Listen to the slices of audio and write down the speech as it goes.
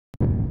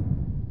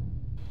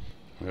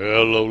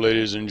Hello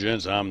ladies and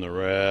gents, I'm the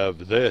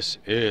Rev. This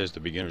is the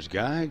Beginner's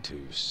Guide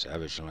to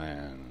Savage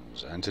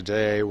Lands, and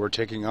today we're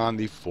taking on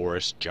the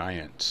Forest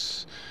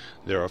Giants.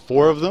 There are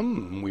 4 of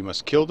them. We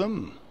must kill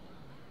them,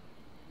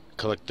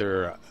 collect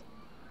their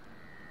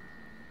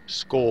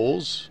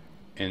skulls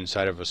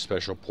inside of a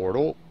special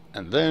portal,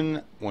 and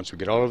then once we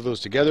get all of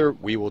those together,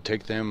 we will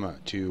take them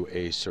to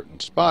a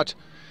certain spot,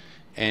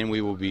 and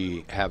we will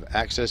have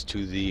access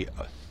to the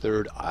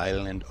 3rd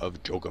island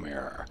of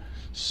Jogomir.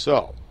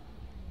 So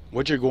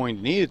what you're going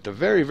to need at the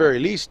very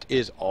least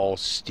is all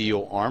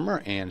steel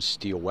armor and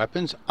steel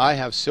weapons. I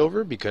have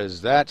silver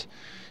because that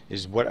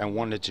is what I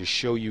wanted to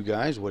show you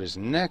guys what is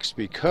next,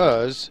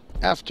 because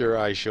after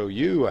I show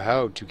you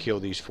how to kill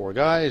these 4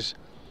 guys,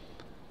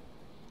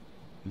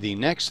 the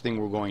next thing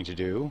we're going to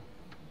do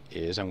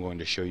is I'm going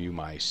to show you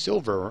my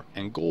silver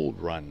and gold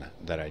run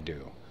that I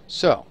do.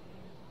 So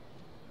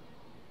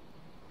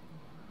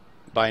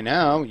by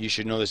now you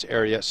should know this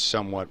area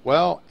somewhat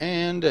well,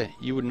 and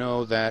you would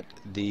know that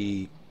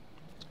the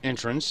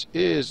entrance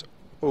is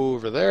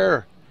over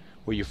there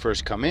where you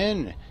first come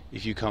in.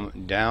 If you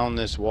come down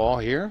this wall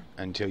here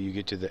until you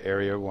get to the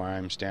area where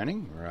I'm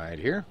standing right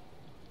here,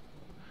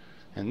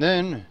 and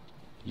then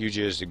you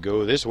just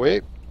go this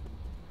way,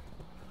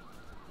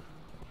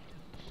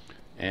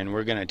 and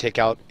we're gonna take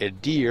out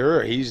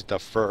Eldair. He's the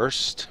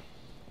first,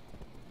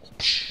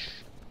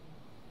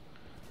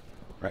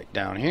 right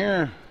down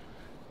here,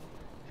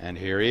 and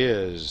here he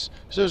is.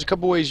 So there's a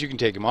couple ways you can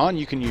take him on.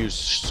 You can use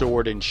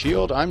sword and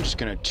shield. I'm just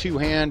going to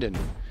two-hand and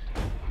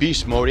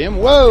beast mode him.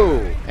 Whoa!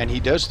 And he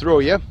does throw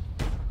you.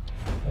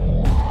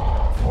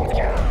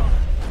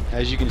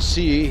 As you can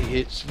see,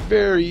 it's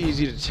very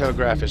easy to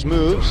telegraph his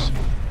moves.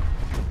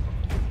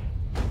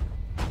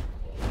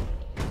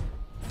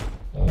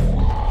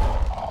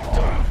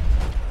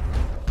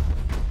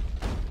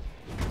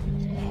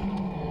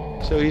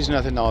 So he's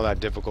nothing all that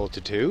difficult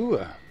to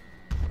do.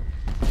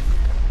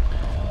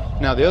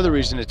 Now the other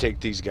reason to take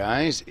these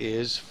guys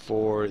is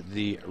for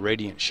the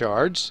radiant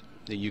shards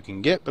that you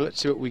can get, but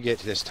let's see what we get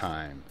this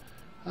time.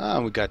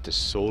 We got the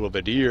soul of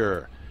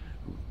Eldair,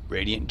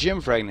 radiant gem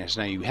fragments.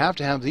 Now you have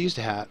to have these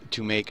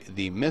to make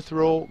the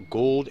mithril,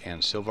 gold,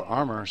 and silver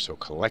armor, so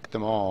collect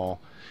them all.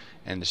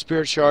 And the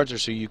spirit shards are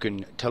so you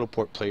can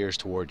teleport players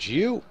towards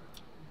you.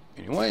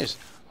 Anyways,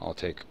 I'll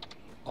take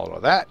all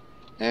of that,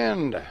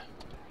 and as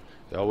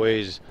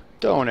always,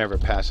 don't ever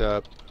pass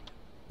up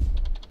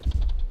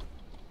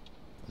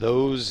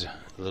those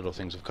little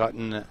things of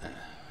cotton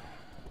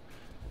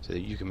so that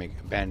you can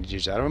make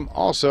bandages out of them.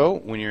 Also,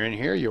 when you're in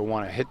here, you'll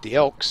want to hit the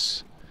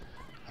elks.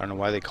 I don't know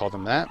why they call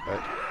them that,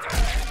 but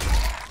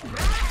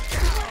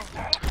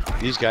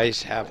these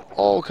guys have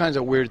all kinds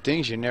of weird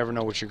things. You never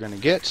know what you're going to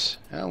get.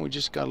 Well, we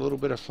just got a little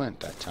bit of flint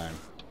that time.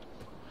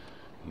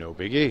 No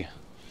biggie.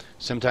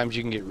 Sometimes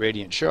you can get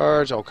radiant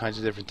shards, all kinds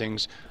of different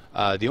things.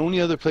 The only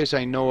other place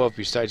I know of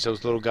besides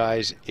those little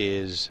guys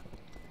is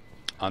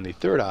on the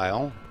 3rd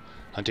isle,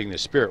 hunting the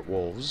spirit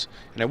wolves.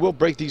 And I will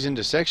break these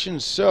into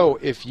sections, so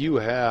if you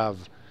want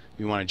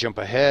to jump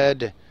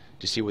ahead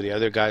to see where the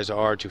other guys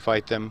are to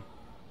fight them,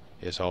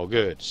 it's all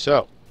good.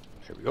 So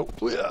here we go.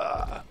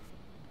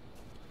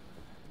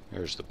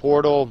 There's the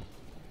portal.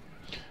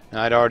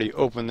 Now I'd already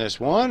opened this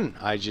one,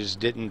 I just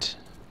didn't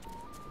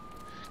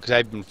because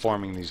I've been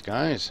farming these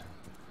guys.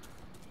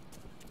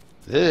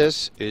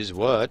 This is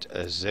what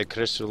the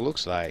crystal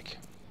looks like.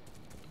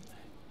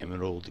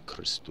 Emerald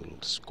crystal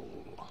skull.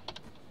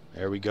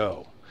 There we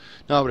go.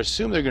 Now I would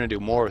assume they're going to do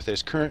more with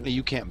this. Currently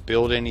you can't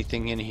build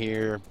anything in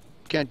here.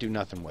 Can't do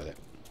nothing with it.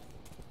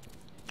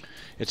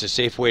 It's a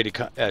safe way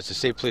to it's a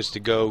safe place to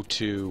go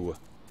to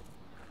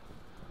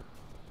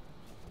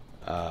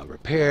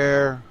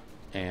repair,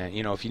 and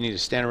you know, if you need to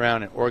stand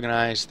around and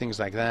organize things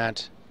like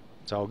that,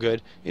 it's all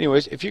good.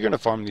 Anyways, if you're going to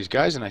farm these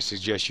guys, and I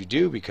suggest you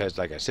do, because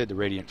like I said, the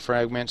radiant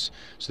fragments,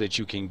 so that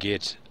you can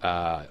get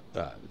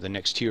the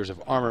next tiers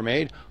of armor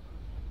made,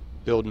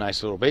 build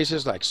nice little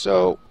bases like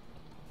so.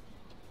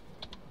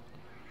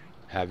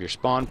 Have your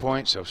spawn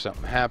point, so if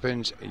something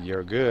happens,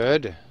 you're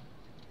good.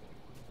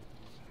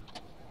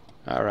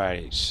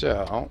 Alrighty,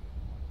 so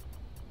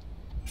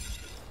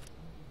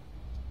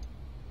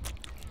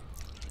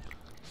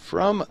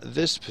from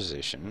this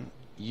position,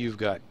 you've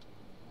got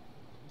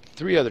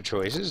 3 other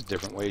choices,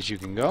 different ways you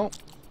can go.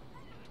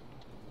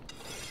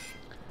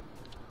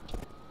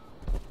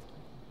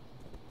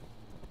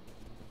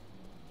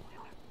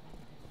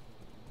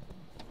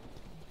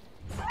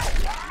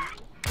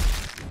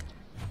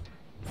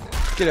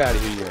 Get out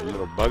of here, you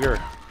little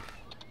bugger.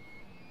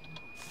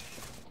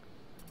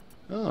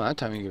 Oh, that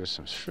time you give us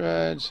some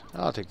shreds.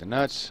 I'll take the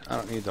nuts. I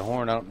don't need the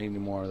horn. I don't need any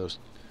more of those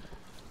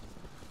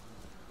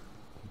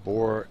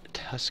boar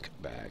tusk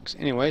bags.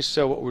 Anyway,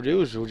 so what we'll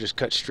do is we'll just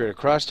cut straight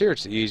across here.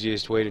 It's the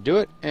easiest way to do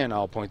it, and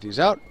I'll point these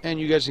out, and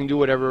you guys can do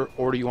whatever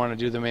order you want to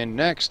do them in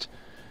next.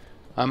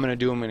 I'm going to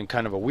do them in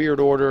kind of a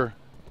weird order,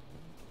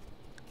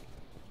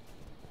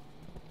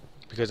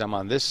 because I'm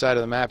on this side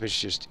of the map. It's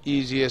just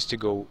easiest to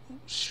go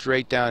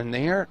straight down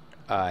there,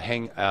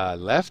 hang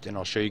left, and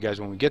I'll show you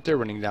guys when we get there,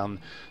 running down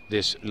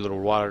this little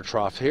water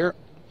trough here.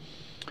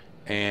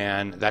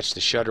 and that's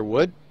the shutter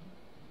wood.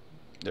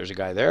 There's a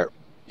guy there.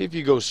 If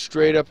you go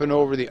straight up and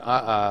over the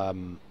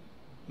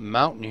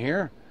mountain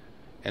here,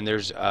 and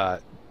there's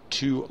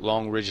 2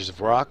 long ridges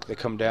of rock that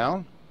come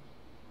down.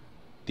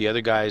 The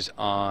other guy's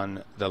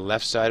on the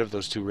left side of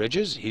those 2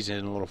 ridges. He's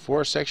in a little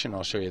forest section.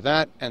 I'll show you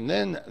that. And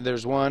then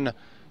there's one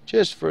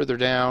just further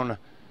down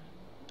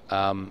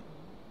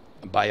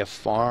by a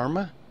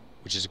farm,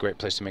 which is a great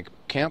place to make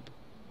camp.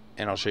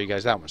 And I'll show you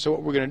guys that one. So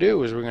what we're going to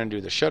do is we're going to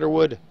do the shutter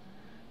wood.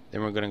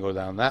 Then we're going to go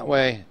down that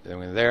way. Then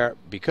we're there,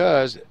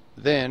 because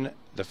then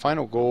the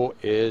final goal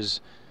is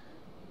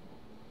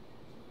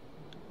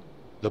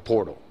the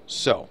portal.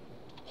 So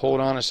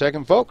hold on a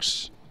second,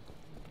 folks.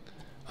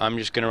 I'm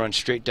just going to run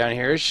straight down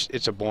here.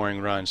 It's a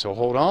boring run, so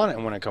hold on,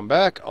 and when I come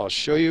back, I'll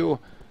show you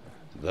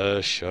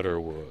the shutter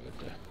wood.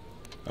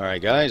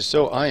 Alright guys,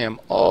 so I am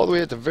all the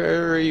way at the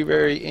very,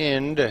 very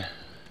end.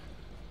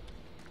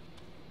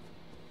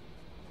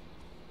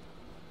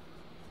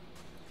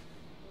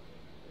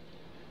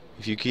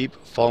 If you keep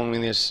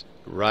following this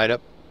right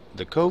up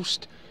the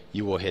coast,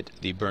 you will hit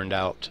the burned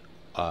out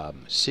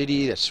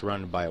city that's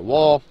surrounded by a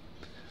wall.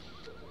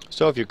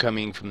 So if you're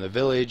coming from the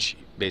village,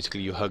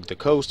 basically you hug the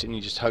coast and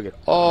you just hug it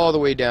all the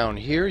way down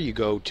here. You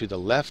go to the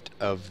left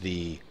of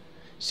the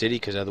city,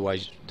 because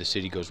otherwise the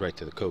city goes right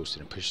to the coast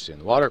and it pushes you in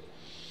the water.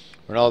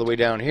 Run all the way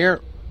down here,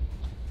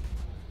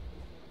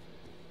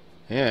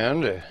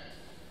 and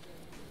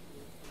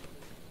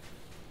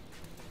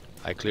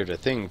I cleared a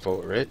thing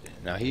for it.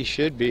 Now he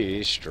should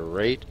be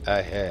straight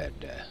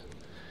ahead.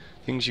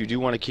 Things you do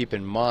want to keep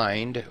in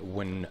mind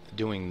when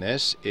doing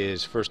this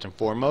is, first and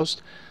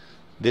foremost,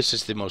 this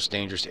is the most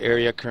dangerous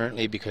area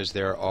currently because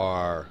there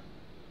are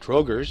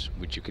trogers,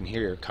 which you can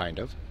hear kind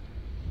of,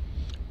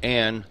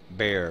 and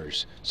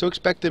bears. So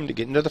expect them to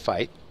get into the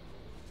fight.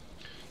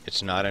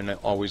 It's not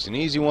always an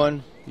easy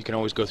one. You can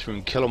always go through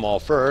and kill them all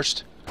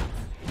first.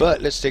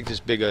 But let's take this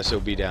big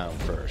SOB down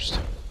first.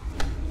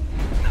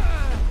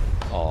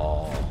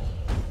 Oh,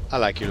 I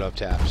like your love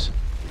taps.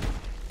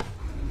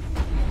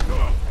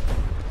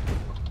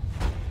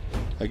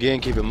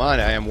 Again, keep in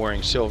mind I am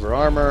wearing silver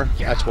armor.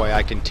 That's why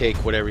I can take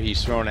whatever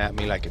he's throwing at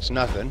me like it's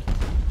nothing.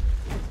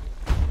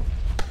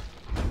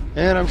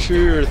 And I'm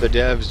sure the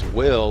devs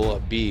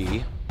will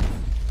be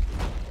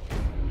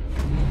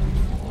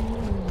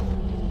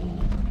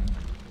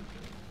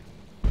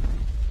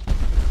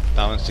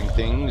balancing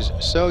things,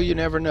 so you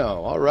never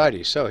know.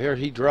 Alrighty, so here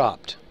he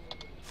dropped.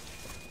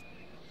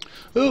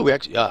 Ooh, we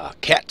actually,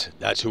 Ket.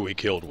 That's who we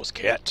killed, was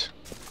Ket.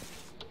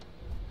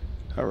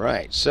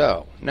 Alright,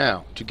 so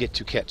now to get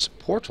to Ket's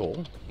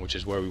portal, which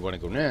is where we want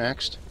to go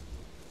next.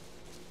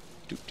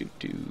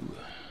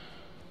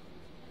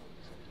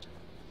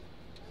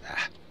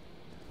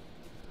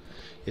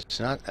 It's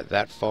not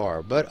that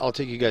far, but I'll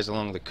take you guys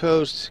along the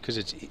coast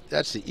because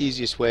that's the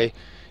easiest way.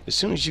 As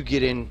soon as you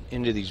get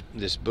into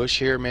this bush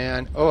here,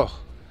 man, oh,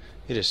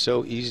 it is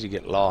so easy to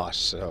get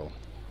lost. So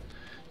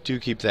do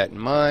keep that in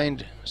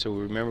mind. So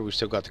remember, we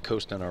still got the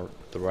coast on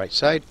the right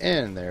side,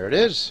 and there it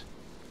is.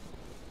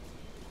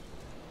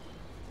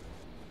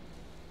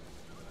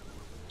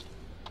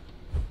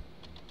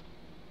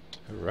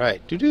 All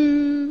right,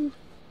 doo-doo.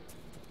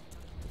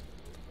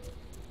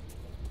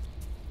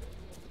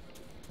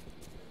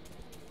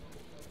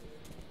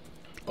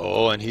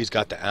 Oh, and he's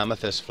got the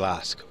amethyst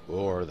flask,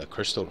 or the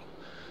crystal,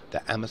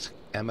 the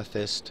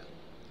amethyst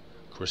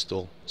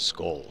crystal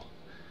skull.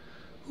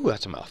 Ooh,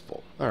 that's a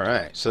mouthful.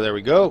 Alright, so there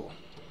we go.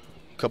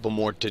 A couple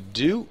more to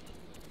do.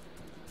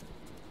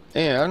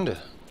 And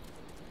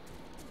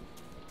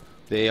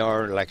they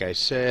are, like I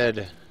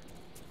said,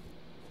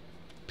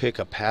 pick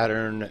a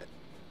pattern,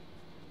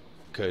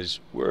 because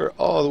we're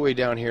all the way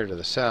down here to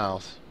the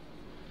south.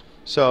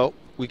 So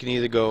we can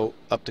either go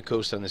up the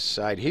coast on this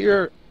side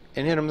here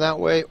and hit them that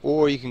way,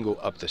 or you can go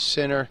up the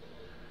center.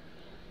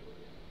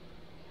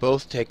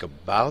 Both take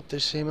about the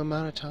same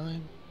amount of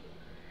time.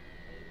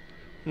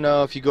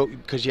 No, if you go,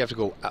 because you have to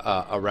go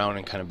around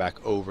and kind of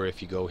back over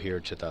if you go here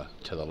to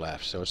the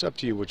left. So it's up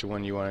to you which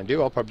one you want to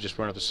do. I'll probably just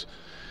run up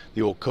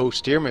the old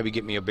coast here, maybe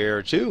get me a bear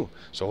or two.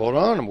 So hold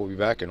on, and we'll be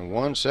back in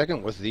 1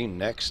 second with the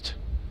next.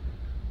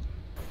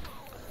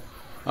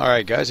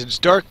 Alright guys, it's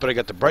dark, but I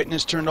got the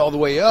brightness turned all the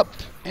way up,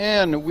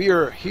 and we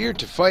are here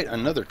to fight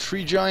another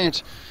tree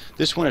giant.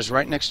 This one is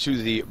right next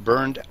to the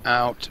burned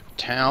out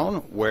town,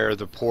 where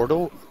the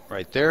portal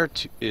right there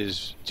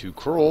is to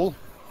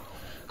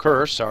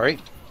Kerr, sorry.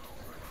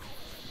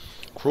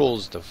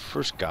 Krull's the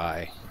first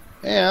guy,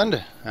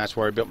 and that's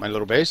where I built my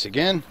little base.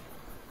 Again,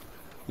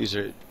 these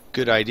are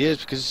good ideas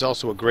because it's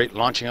also a great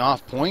launching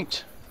off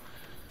point,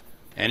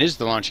 and is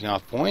the launching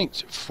off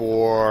point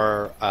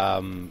for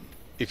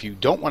if you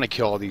don't want to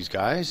kill all these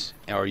guys,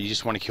 or you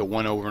just want to kill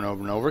one over and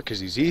over and over because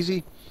he's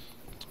easy,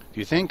 if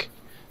you think,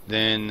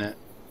 then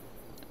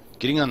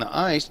getting on the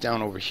ice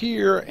down over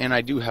here, and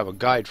I do have a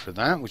guide for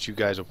that, which you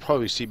guys will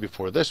probably see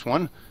before this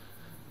one.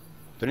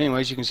 But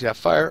anyways, you can see that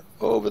fire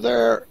over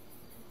there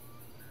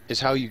is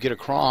how you get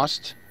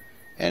across.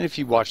 And if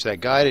you watch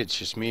that guide, it's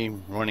just me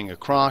running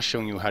across,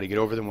 showing you how to get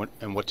over them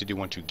and what to do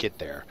once you get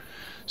there.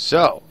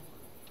 So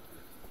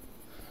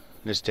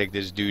Let's take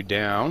this dude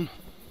down.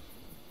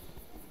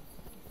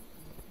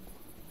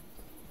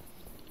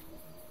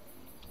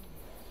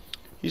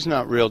 He's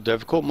not real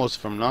difficult, most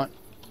of them not.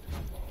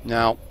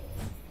 Now,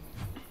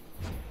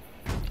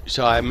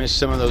 so I missed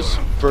some of those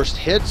first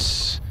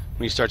hits.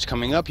 When he starts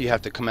coming up, you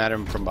have to come at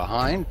him from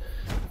behind.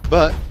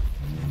 But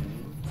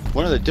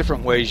one of the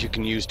different ways you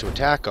can use to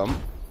attack him.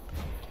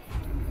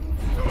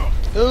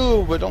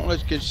 Ooh, but don't let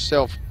you get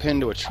yourself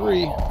pinned to a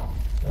tree,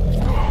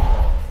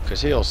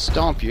 because he'll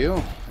stomp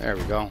you. There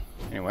we go.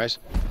 Anyways,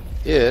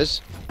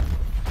 is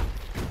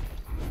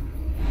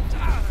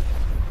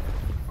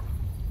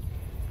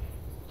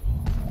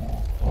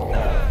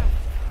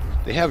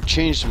they have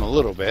changed him a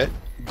little bit,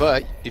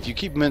 but if you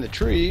keep him in the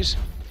trees,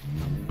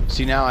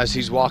 see now as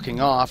he's walking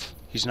off,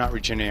 he's not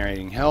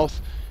regenerating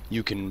health.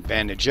 You can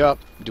bandage up,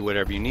 do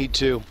whatever you need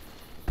to.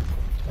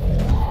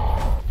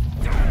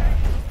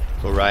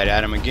 Go right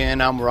at him again.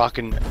 I'm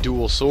rocking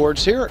dual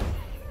swords here,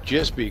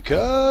 just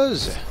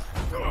because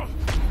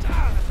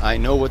I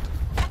know what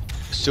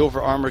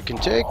silver armor can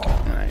take,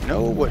 and I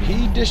know what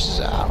he dishes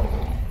out.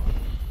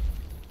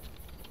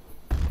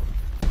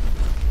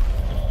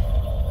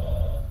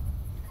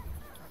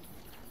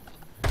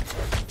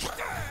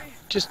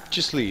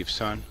 Just leave,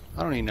 son.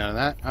 I don't need none of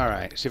that.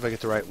 Alright, see if I get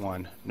the right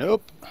one.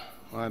 Nope.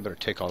 Well, I better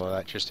take all of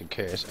that just in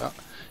case. Oh,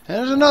 and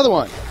there's another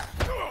one.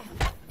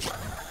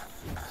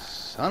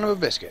 Son of a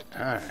biscuit.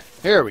 Alright,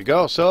 here we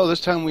go. So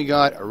this time we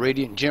got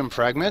Radiant Gem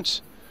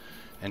Fragments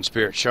and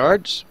Spirit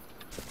Shards,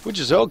 which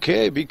is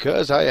okay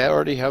because I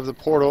already have the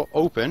portal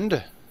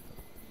opened.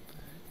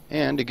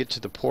 And to get to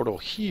the portal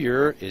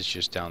here is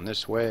just down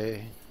this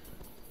way.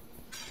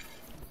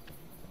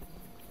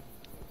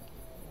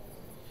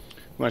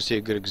 You want to see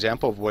a good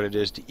example of what it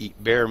is to eat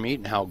bear meat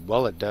and how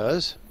well it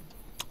does.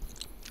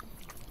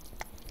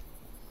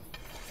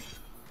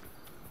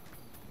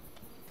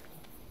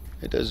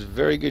 It does a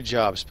very good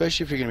job,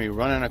 especially if you're going to be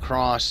running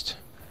across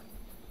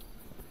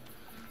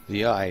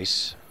the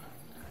ice.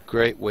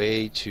 Great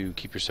way to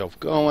keep yourself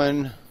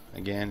going.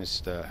 Again, I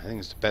think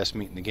it's the best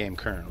meat in the game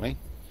currently.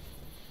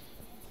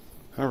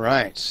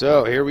 Alright,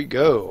 so here we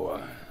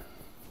go.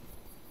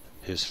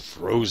 His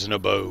frozen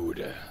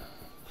abode.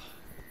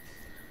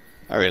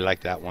 I really like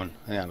that one.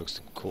 I think that looks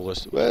the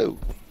coolest. Whoa!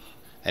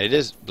 And it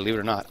is, believe it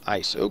or not,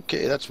 ice.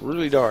 Okay, that's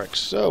really dark.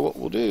 So what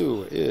we'll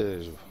do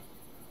is...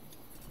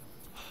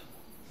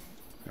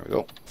 There we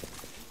go.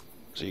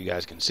 So you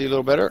guys can see a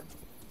little better.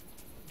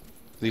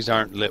 These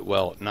aren't lit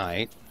well at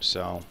night,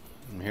 so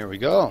here we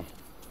go.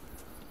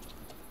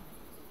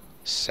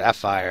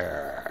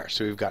 Sapphire.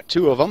 So we've got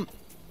 2 of them.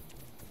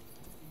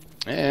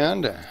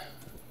 And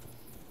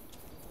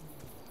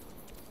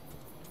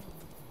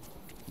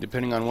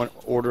depending on what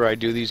order I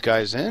do these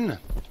guys in,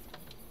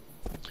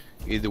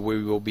 either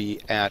we will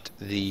be at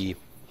the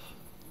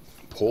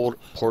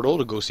portal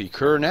to go see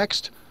Kerr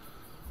next,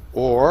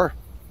 or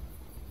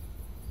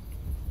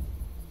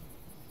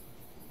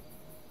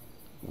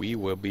we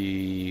will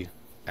be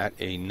at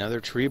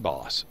another tree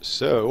boss.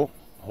 So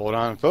hold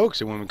on,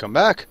 folks, and when we come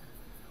back,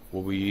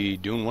 we'll be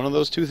doing one of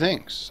those 2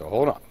 things. So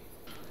hold on.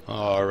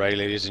 Alright,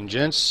 ladies and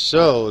gents,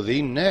 so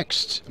the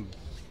next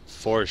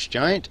forest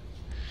giant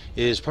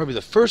is probably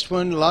the first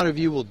one a lot of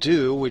you will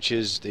do, which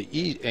is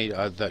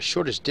the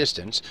shortest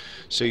distance.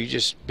 So you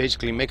just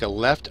basically make a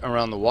left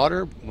around the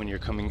water when you're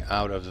coming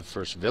out of the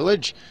first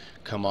village,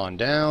 come on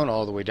down,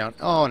 all the way down.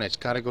 Oh, and it's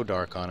got to go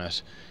dark on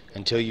us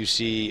until you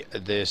see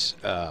this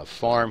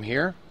farm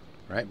here,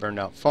 right? Burned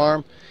out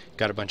farm,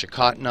 got a bunch of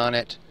cotton on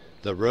it.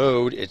 The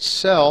road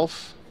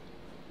itself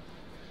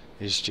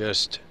is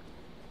just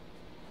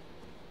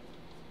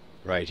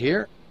right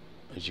here.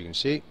 As you can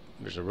see,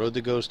 there's a road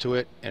that goes to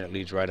it, and it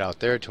leads right out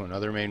there to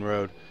another main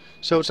road.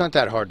 So it's not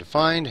that hard to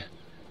find.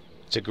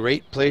 It's a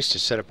great place to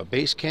set up a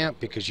base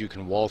camp because you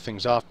can wall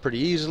things off pretty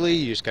easily.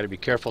 You just got to be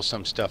careful,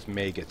 some stuff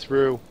may get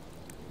through.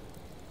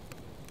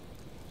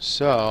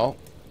 So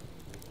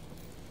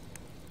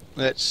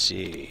let's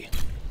see.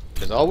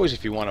 As always,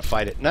 if you want to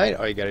fight at night,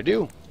 all you got to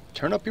do,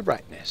 turn up your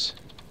brightness.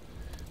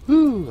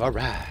 Woo,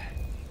 alright.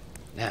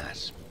 Now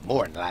it's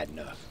more than light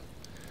enough.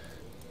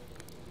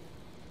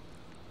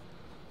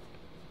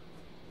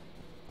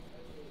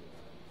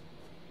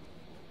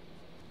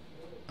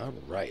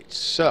 Alright,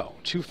 so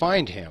to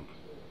find him,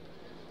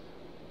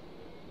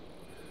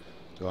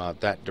 go out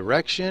that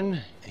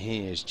direction. He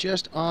is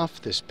just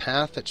off this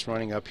path that's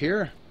running up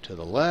here to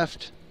the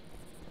left.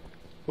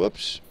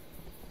 Whoops.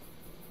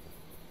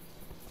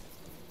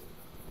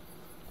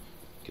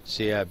 You can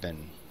see I've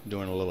been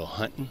doing a little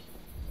hunting.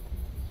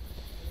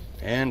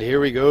 And here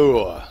we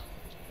go.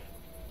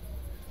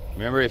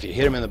 Remember, if you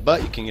hit him in the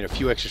butt, you can get a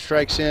few extra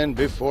strikes in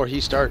before he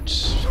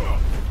starts.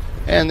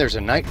 And there's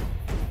a night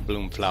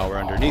bloom flower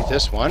underneath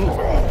this one.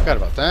 Forgot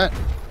about that.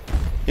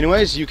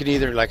 Anyways, you can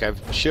either, like I've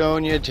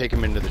shown you, take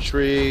him into the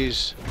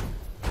trees,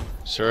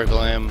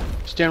 circle him,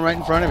 stand right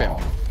in front of him.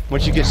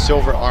 Once you get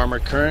silver armor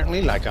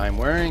currently, like I'm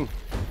wearing,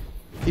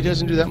 he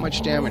doesn't do that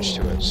much damage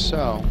to it.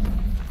 So,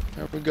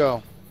 there we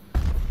go.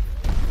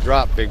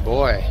 Drop, big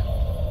boy.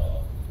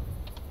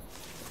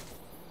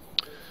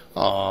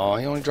 Oh,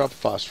 he only dropped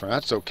phosphor.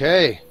 That's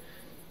okay.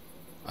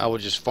 I will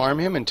just farm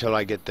him until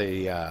I get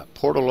the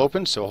portal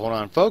open. So hold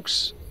on,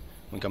 folks.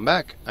 When we come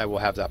back, I will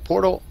have that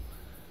portal.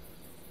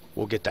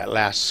 We'll get that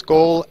last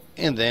skull,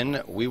 and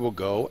then we will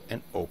go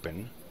and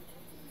open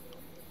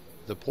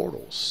the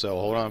portals. So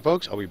hold on,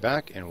 folks. I'll be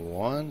back in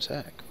one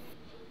sec.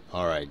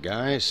 Alright,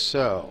 guys.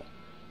 So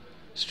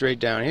straight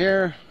down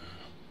here,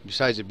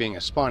 besides it being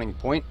a spawning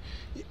point,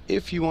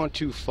 if you want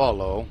to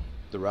follow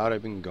the route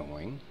I've been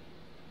going,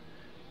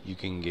 you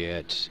can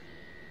get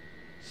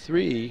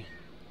 3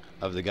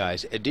 of the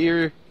guys.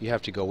 Eldair, you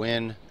have to go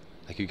in,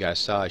 like you guys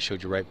saw. I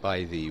showed you right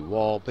by the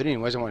wall. But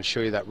anyways, I want to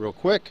show you that real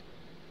quick.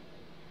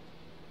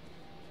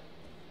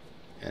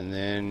 And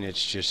then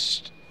it's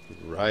just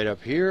right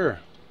up here.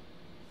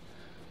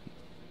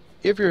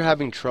 If you're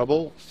having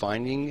trouble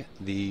finding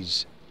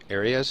these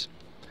areas,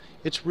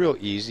 it's real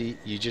easy.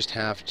 You just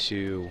have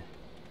to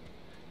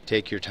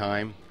take your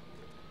time.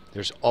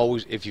 There's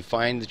always, if you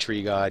find the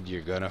tree god,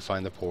 you're gonna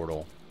find the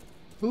portal.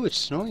 Ooh, it's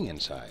snowing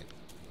inside.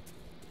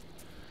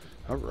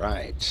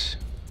 Alright.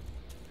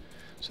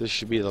 So this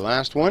should be the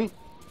last one.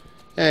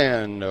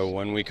 And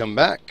when we come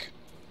back,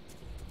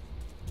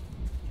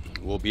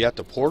 we'll be at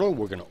the portal.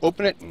 We're going to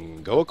open it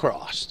and go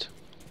across.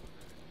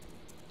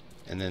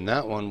 And then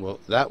that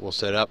will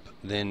set up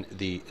then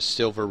the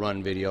silver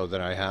run video that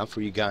I have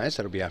for you guys.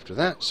 That'll be after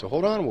that. So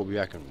hold on. We'll be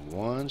back in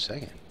 1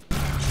 second.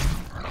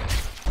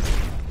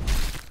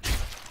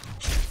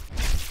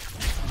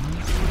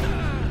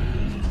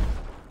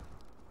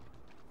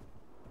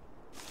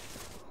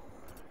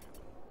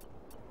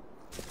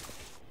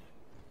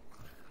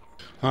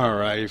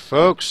 Alrighty,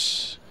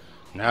 folks,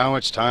 now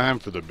it's time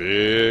for the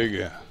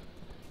big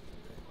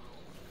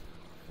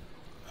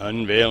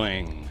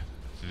unveiling.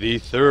 The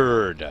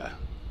 3rd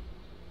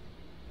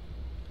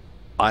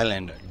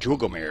island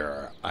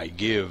Jugomir I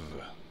give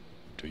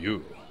to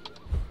you.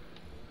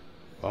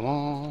 Come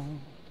on.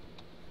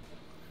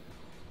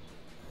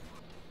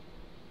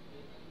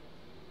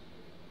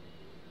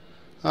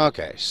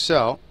 Okay,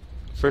 so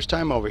first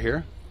time over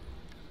here.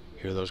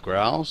 Hear those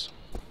growls?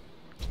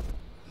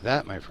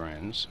 That, my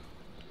friends,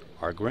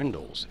 are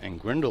grindles, and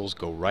grindles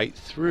go right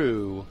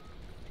through,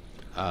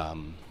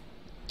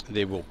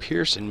 they will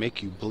pierce and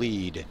make you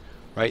bleed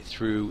right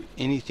through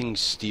anything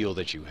steel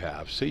that you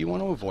have. So you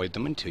want to avoid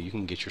them until you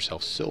can get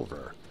yourself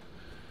silver.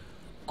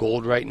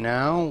 Gold right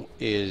now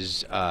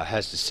is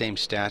has the same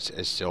stats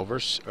as silver,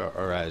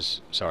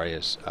 as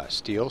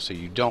steel, so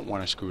you don't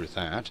want to screw with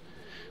that.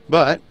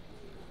 But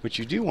what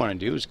you do want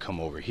to do is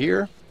come over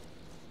here.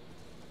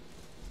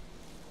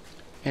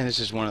 And this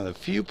is one of the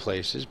few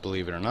places,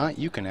 believe it or not,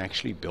 you can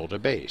actually build a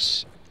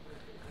base.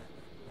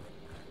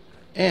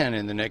 And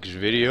in the next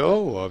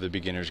video of the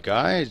Beginner's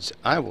Guides,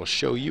 I will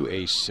show you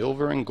a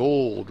silver and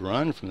gold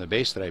run from the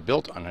base that I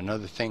built on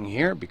another thing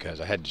here, because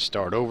I had to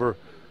start over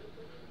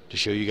to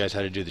show you guys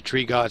how to do the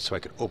tree god so I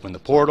could open the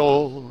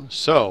portal.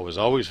 So, as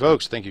always,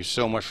 folks, thank you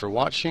so much for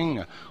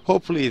watching.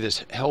 Hopefully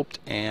this helped,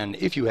 and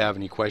if you have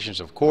any questions,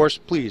 of course,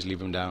 please leave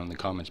them down in the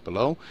comments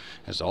below.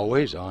 As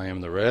always, I am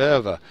the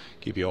Rev.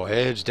 Keep your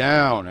heads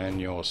down and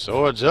your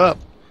swords up,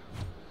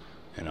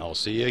 and I'll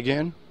see you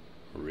again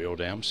real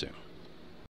damn soon.